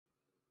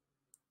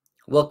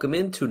Welcome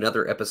into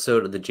another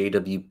episode of the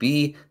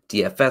JWB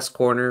DFS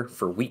Corner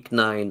for Week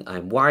 9.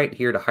 I'm Wyatt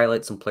here to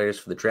highlight some players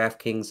for the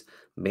DraftKings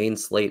main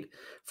slate.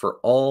 For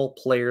all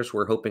players,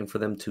 we're hoping for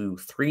them to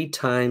 3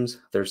 times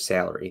their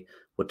salary.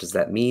 What does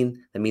that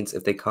mean? That means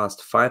if they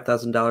cost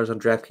 $5,000 on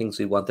DraftKings,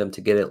 we want them to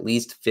get at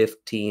least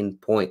 15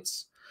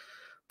 points.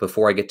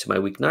 Before I get to my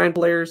Week 9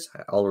 players,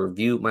 I'll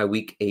review my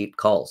Week 8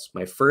 calls.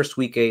 My first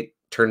Week 8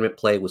 tournament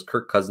play was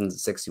Kirk Cousins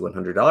at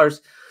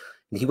 $6,100,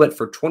 and he went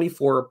for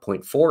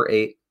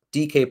 24.48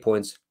 DK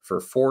points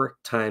for 4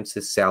 times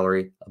his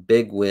salary. A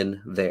big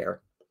win there.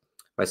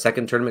 My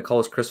second tournament call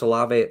was Chris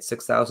Olave at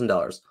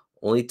 $6,000.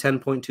 Only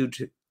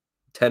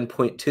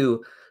 10.2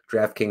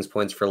 DraftKings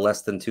points for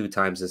less than 2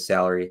 times his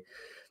salary.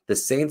 The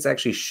Saints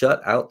actually shut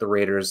out the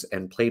Raiders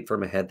and played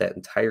from ahead that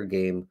entire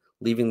game,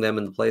 leaving them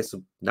in the place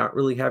of not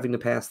really having to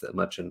pass that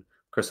much. And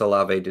Chris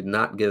Olave did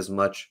not get as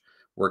much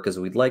work as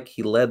we'd like.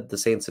 He led the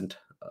Saints in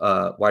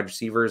wide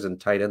receivers and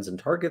tight ends and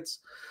targets,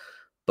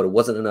 but it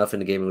wasn't enough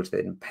in a game in which they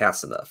didn't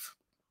pass enough.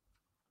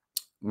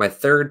 My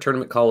third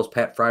tournament call was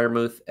Pat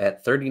Freiermuth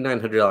at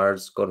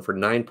 $3,900, going for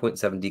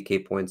 9.7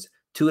 DK points,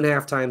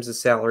 2.5 times his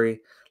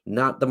salary.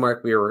 Not the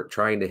mark we were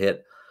trying to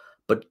hit,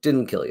 but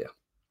didn't kill you.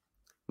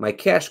 My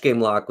cash game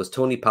lock was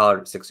Tony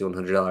Pollard at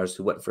 $6,100,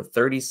 who went for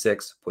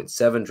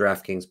 36.7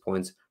 DraftKings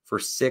points for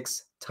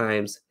 6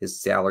 times his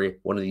salary.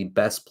 One of the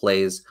best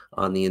plays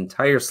on the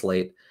entire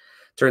slate.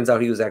 Turns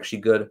out he was actually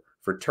good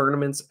for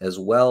tournaments as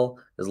well,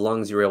 as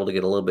long as you were able to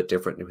get a little bit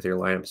different with your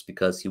lineups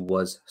because he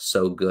was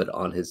so good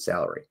on his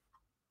salary.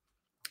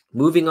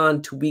 Moving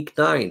on to Week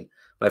 9,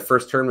 my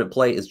first tournament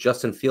play is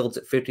Justin Fields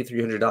at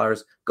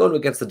 $5,300, going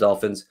against the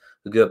Dolphins,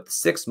 who give up the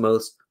 6th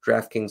most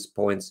DraftKings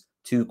points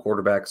to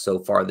quarterbacks so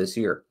far this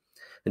year.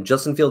 And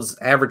Justin Fields is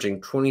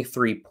averaging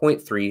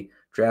 23.3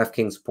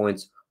 DraftKings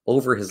points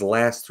over his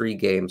last 3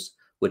 games,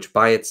 which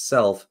by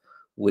itself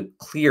would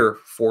clear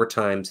 4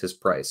 times his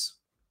price.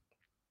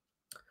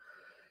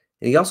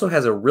 And he also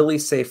has a really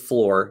safe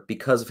floor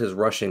because of his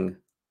rushing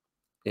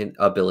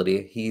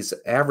ability. He's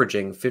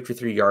averaging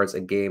 53 yards a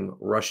game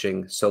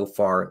rushing so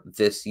far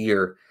this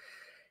year.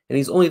 And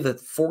he's only the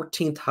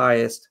 14th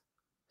highest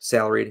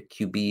salaried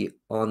QB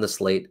on the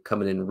slate,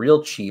 coming in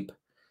real cheap,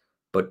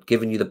 but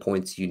giving you the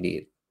points you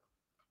need.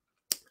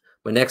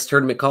 My next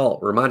tournament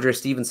call, Rhamondre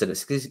Stevenson at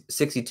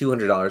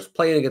 $6,200,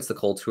 playing against the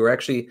Colts, who are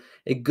actually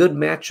a good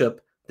matchup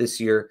this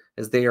year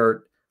as they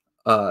are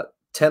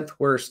 10th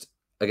worst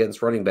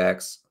against running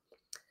backs.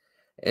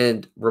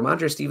 And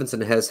Rhamondre Stevenson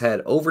has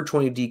had over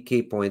 20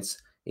 DK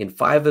points in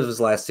 5 of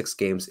his last 6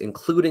 games,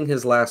 including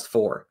his last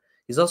 4.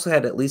 He's also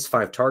had at least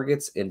 5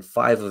 targets in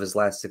 5 of his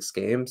last 6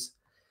 games.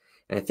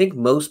 And I think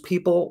most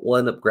people will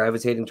end up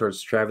gravitating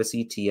towards Travis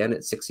Etienne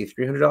at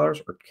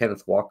 $6,300 or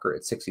Kenneth Walker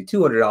at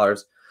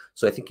 $6,200.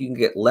 So I think you can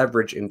get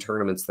leverage in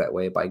tournaments that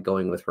way by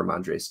going with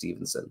Rhamondre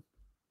Stevenson.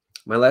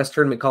 My last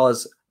tournament call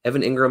is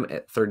Evan Engram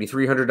at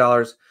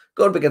 $3,300,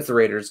 going up against the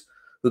Raiders,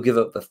 who give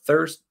up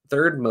the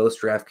third most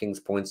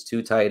DraftKings points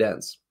to tight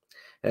ends.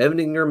 And Evan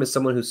Engram is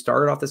someone who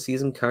started off the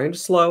season kind of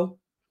slow,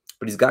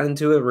 but he's gotten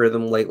into a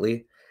rhythm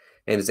lately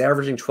and is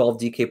averaging 12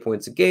 DK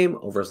points a game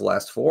over his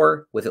last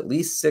 4 with at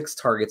least 6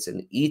 targets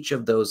in each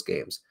of those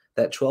games.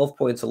 That 12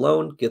 points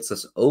alone gets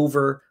us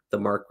over the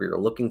mark we are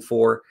looking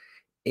for,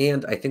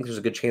 and I think there's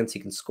a good chance he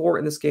can score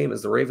in this game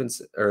as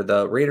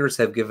the Raiders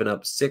have given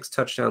up 6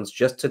 touchdowns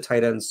just to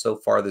tight ends so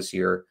far this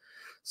year.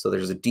 So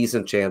there's a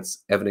decent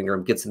chance Evan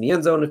Engram gets in the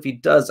end zone. If he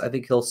does, I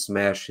think he'll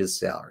smash his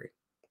salary.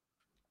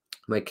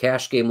 My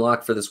cash game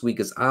lock for this week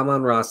is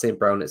Amon-Ra St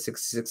Brown at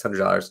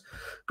 $6,600,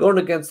 going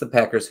against the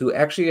Packers, who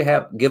actually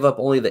give up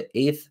only the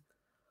 8th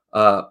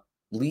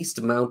least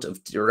amount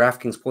of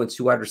DraftKings points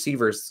to wide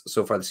receivers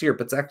so far this year,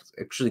 but it's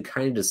actually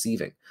kind of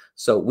deceiving.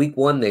 So week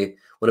 1, they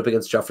went up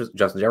against Justin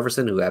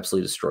Jefferson, who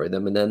absolutely destroyed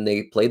them, and then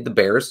they played the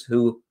Bears,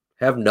 who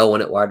have no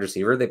one at wide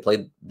receiver. They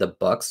played the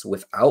Bucks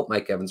without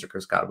Mike Evans or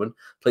Chris Godwin,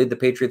 played the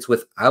Patriots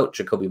without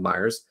Jacoby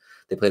Myers.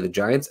 They played the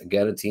Giants,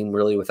 again, a team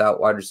really without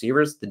wide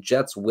receivers. The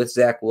Jets with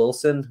Zach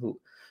Wilson,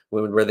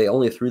 where they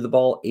only threw the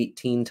ball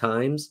 18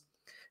 times.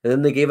 And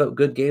then they gave up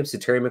good games to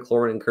Terry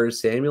McLaurin and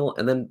Curtis Samuel.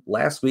 And then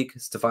last week,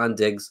 Stephon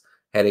Diggs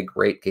had a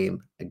great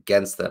game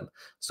against them.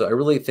 So I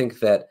really think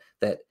that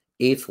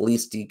 8th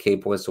least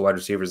DK points to wide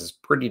receivers is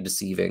pretty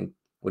deceiving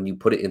when you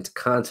put it into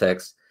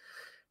context.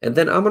 And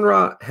then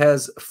Amon-Ra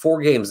has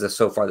 4 games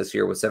so far this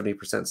year with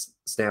 70%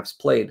 snaps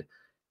played.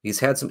 He's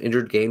had some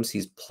injured games.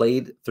 He's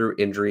played through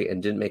injury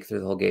and didn't make it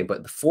through the whole game.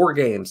 But the 4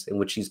 games in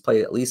which he's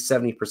played at least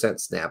 70%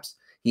 snaps,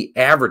 he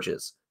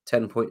averages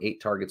 10.8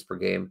 targets per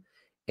game.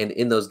 And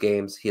in those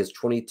games, he has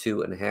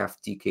 22.5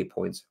 DK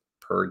points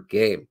per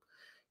game.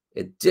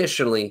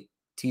 Additionally,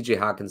 TJ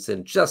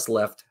Hawkinson just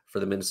left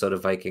for the Minnesota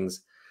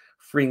Vikings,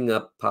 freeing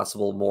up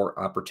possible more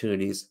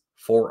opportunities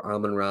for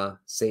Amon-Ra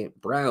St.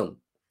 Brown.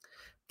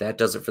 That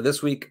does it for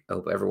this week. I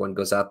hope everyone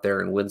goes out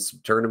there and wins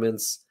some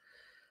tournaments.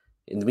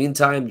 In the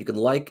meantime, you can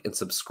like and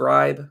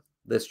subscribe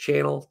this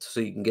channel so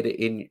you can get it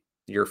in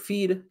your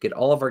feed, get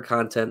all of our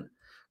content.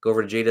 Go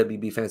over to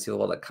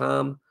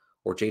jwbfantasyfootball.com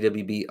or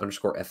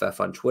JWB_FF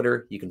on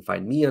Twitter. You can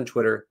find me on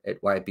Twitter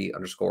at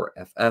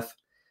YB_FF.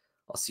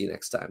 I'll see you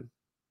next time.